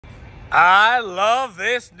I love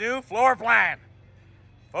this new floor plan.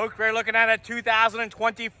 Folks, we're looking at a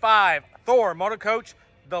 2025 Thor motor coach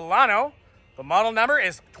Delano. The model number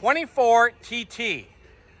is 24TT.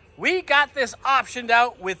 We got this optioned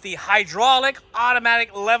out with the hydraulic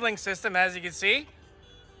automatic leveling system, as you can see.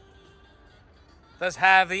 Does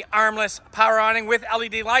have the armless power awning with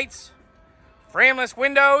LED lights, frameless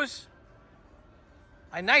windows,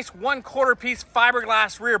 a nice 1/4 piece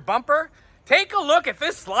fiberglass rear bumper. Take a look at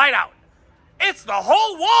this slide out. It's the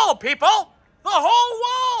whole wall, people! The whole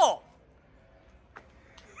wall!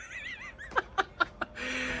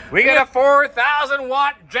 We got a 4,000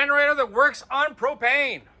 watt generator that works on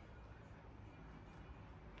propane.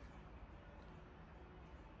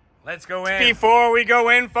 Let's go in. Before we go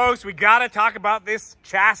in, folks, we gotta talk about this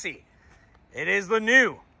chassis. It is the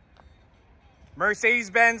new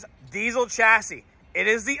Mercedes-Benz diesel chassis. It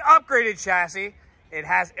is the upgraded chassis. It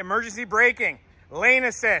has emergency braking, lane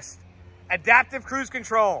assist, adaptive cruise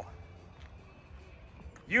control.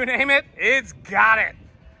 You name it, it's got it.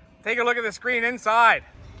 Take a look at the screen inside.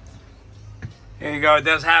 Here you go, it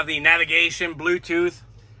does have the navigation, Bluetooth.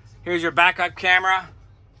 Here's your backup camera.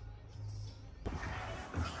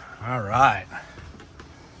 All right.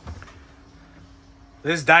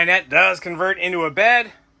 This dinette does convert into a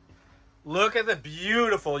bed. Look at the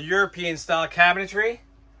beautiful European style cabinetry.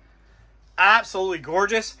 Absolutely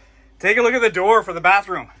gorgeous. Take a look at the door for the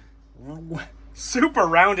bathroom. Super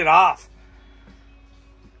rounded off.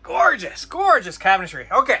 Gorgeous, gorgeous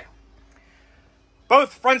cabinetry. Okay.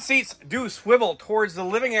 Both front seats do swivel towards the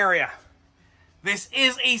living area. This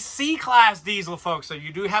is a C-Class diesel, folks, so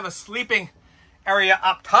you do have a sleeping area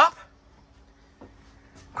up top.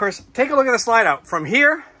 Of course, take a look at the slide out from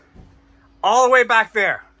here all the way back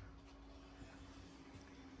there.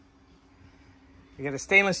 You got a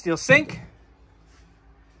stainless steel sink.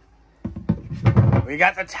 We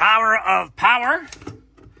got the tower of power.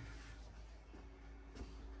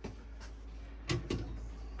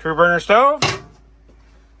 True burner stove.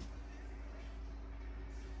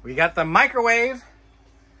 We got the microwave.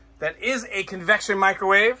 That is a convection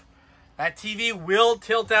microwave. That TV will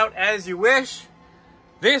tilt out as you wish.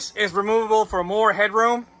 This is removable for more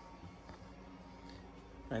headroom.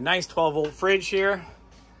 A nice 12-volt fridge here.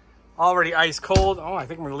 Already ice cold. Oh, I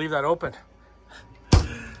think I'm going to leave that open.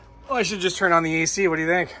 Oh, I should just turn on the AC. What do you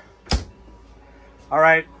think? All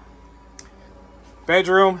right.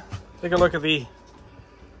 Bedroom. Take a look at the,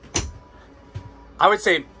 I would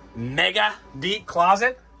say, mega deep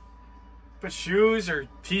closet. Put shoes or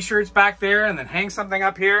t-shirts back there and then hang something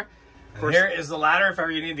up here. And here is the ladder if ever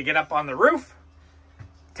you need to get up on the roof.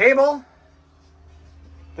 Table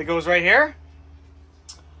that goes right here.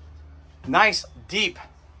 Nice deep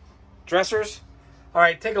dressers. All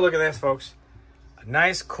right, take a look at this, folks. A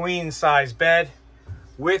nice queen size bed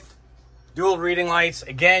with dual reading lights.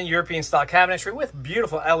 Again, European style cabinetry with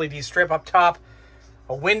beautiful LED strip up top.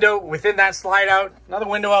 A window within that slide out. Another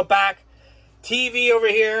window out back. TV over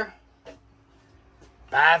here.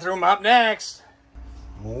 Bathroom up next.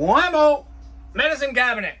 Whammo! Medicine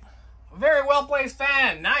cabinet. Very well placed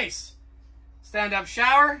fan. Nice. Stand up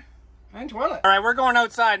shower and toilet. All right, we're going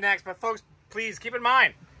outside next, but folks, please keep in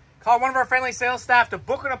mind, call one of our friendly sales staff to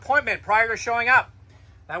book an appointment prior to showing up.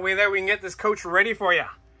 That way there we can get this coach ready for you.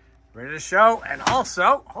 Ready to show and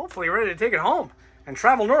also hopefully ready to take it home and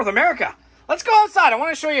travel North America. Let's go outside. I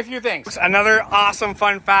want to show you a few things. Another awesome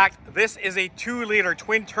fun fact. This is a 2-liter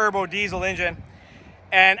twin turbo diesel engine.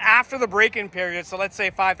 And after the break-in period, so let's say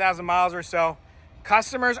 5,000 miles or so,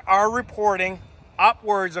 customers are reporting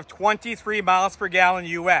upwards of 23 miles per gallon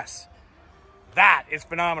US. That is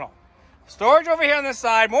phenomenal. Storage over here on this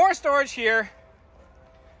side, more storage here.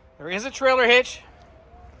 There is a trailer hitch.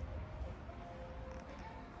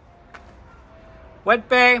 Wet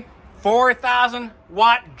bay, 4,000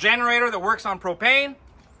 watt generator that works on propane.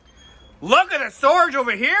 Look at the storage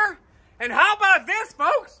over here. And how about this,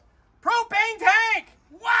 folks? Propane tank.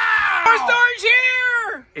 Wow! More storage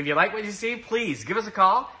here! If you like what you see, please give us a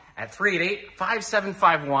call at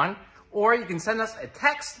 388-5751, or you can send us a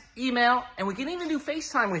text, email, and we can even do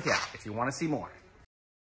FaceTime with you if you want to see more.